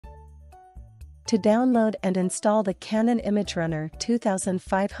To download and install the Canon imageRUNNER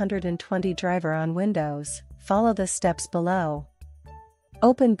 2520 driver on Windows, follow the steps below.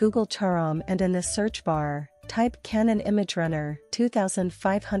 Open Google Chrome and in the search bar, type Canon imageRUNNER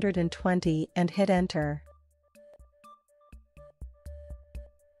 2520 and hit enter.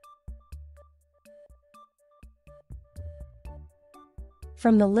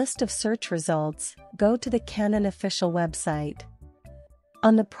 From the list of search results, go to the Canon official website.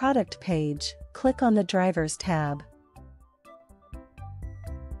 On the product page, click on the Drivers tab.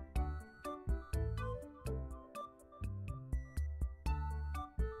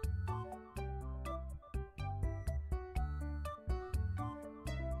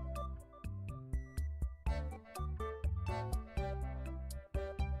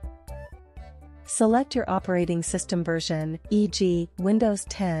 Select your operating system version, e.g., Windows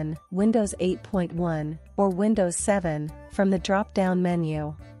 10, Windows 8.1, or Windows 7, from the drop-down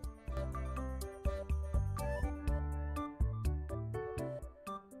menu.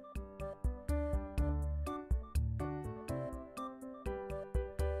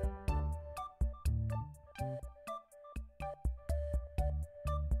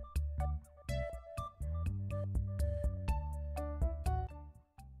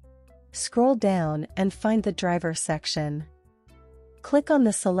 Scroll down and find the driver section. Click on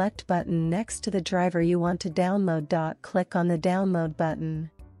the Select button next to the driver you want to download. Click on the Download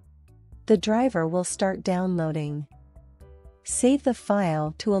button. The driver will start downloading. Save the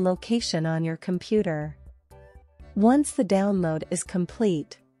file to a location on your computer. Once the download is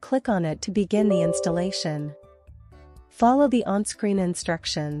complete, click on it to begin the installation. Follow the on-screen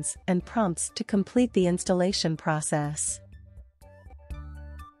instructions and prompts to complete the installation process.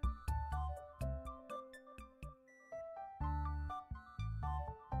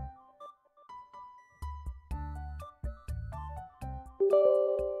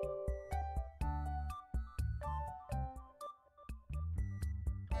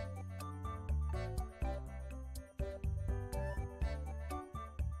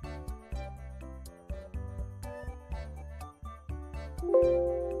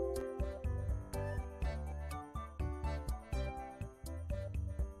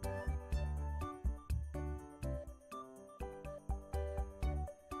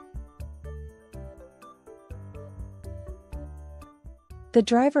 The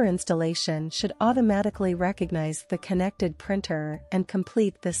driver installation should automatically recognize the connected printer and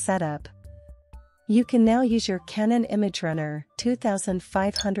complete the setup. You can now use your Canon imageRUNNER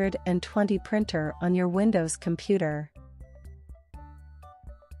 2520 printer on your Windows computer.